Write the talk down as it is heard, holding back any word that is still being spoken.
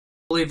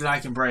believe that I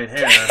can braid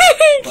hair.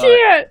 I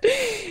can't.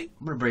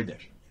 I'm gonna braid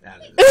this.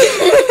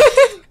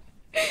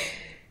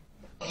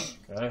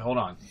 Okay, hold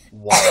on.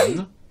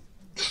 1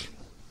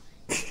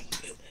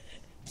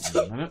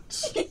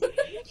 minute.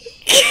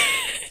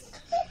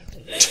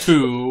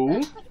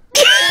 2.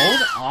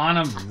 Hold on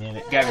a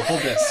minute. Gabby,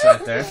 hold this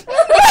right there.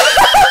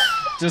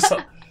 Just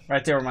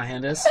right there where my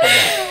hand is. Hold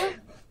that.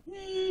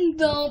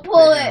 Don't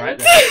pull it. Right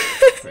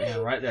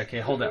there. Right there. Okay,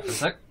 hold that for a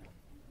sec.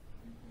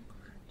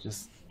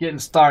 Just getting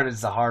started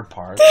is the hard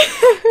part.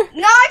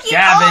 Knock it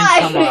Gavin, off.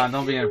 come on.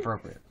 Don't be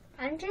inappropriate.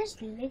 I'm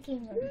just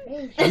licking your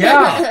face.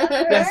 Yeah,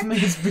 that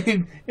means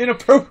being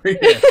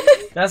inappropriate.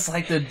 That's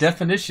like the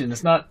definition.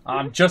 It's not,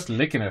 I'm just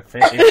licking her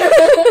face. No,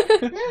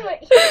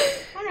 but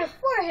on her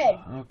forehead.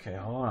 Okay,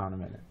 hold on a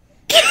minute.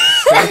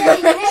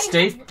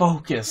 Stay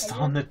focused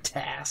on the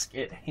task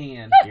at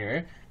hand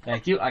here.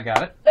 Thank you, I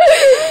got it.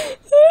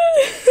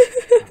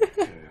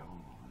 Okay,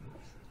 hold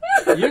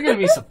on. You're going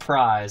to be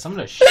surprised. I'm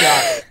going to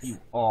shock you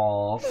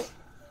all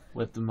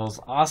with the most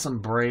awesome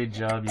braid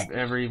job you've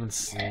ever even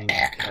seen.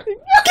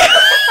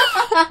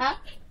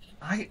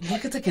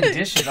 Look at the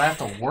conditions I have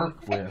to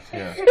work with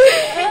here.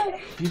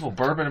 People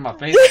burping in my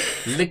face,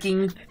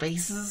 licking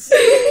faces.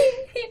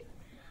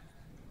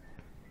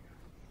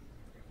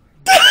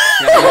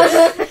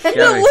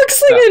 That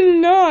looks like a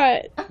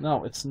knot.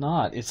 No, it's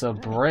not. It's a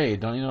braid.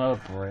 Don't you know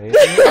how to braid?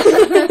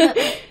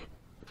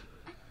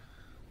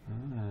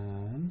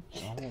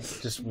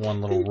 Just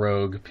one little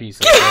rogue piece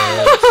of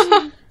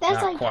braid.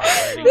 That's like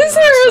This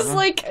hair is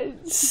like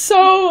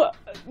so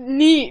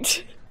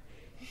neat,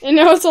 and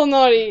now it's all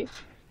naughty.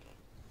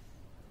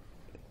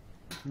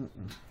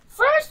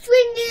 First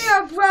we need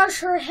to brush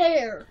her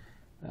hair.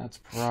 That's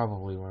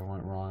probably where I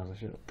went wrong. I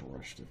should have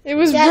brushed it. It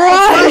was Yeah,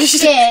 I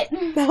brushed.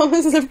 it. That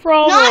was the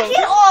problem. Knock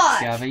it off.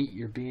 Gabby,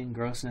 you're being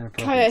gross and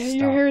Kiah, inappropriate.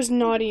 your hair is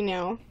naughty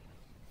now.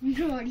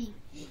 Naughty.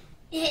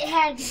 It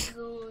had to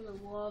go on the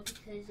wall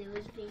because it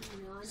was being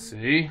naughty.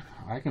 See?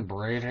 I can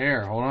braid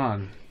hair. Hold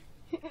on.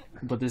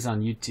 Put this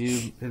on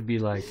YouTube. It'd be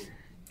like,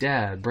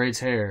 Dad braids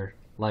hair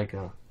like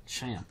a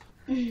champ.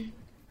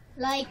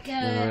 Like,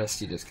 And the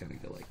rest you just kind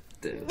of go like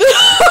this. they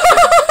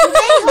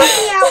help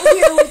me out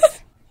here with,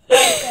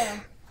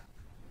 like,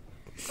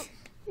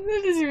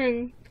 That doesn't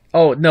even.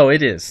 Oh, no,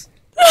 it is.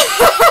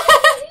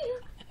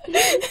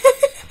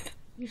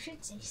 You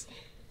should say stay.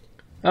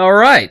 All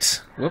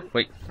right. Whoop,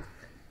 wait.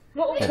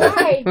 What was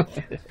I?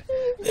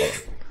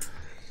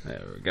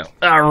 There we go.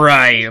 All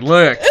right.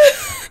 Look.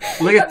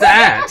 Look at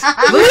that.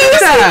 Look at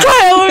that.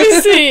 Kiah, let me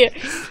see.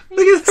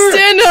 Look at her.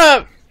 Stand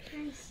up.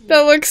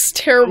 That looks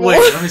terrible. Wait,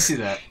 let me see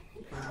that.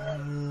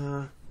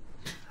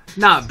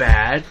 Not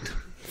bad.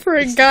 For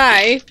a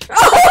guy.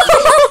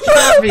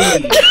 Gabby.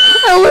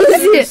 I want to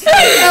see it.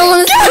 I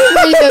want to see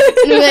the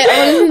video. I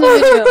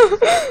want to see the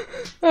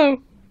video.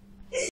 Oh.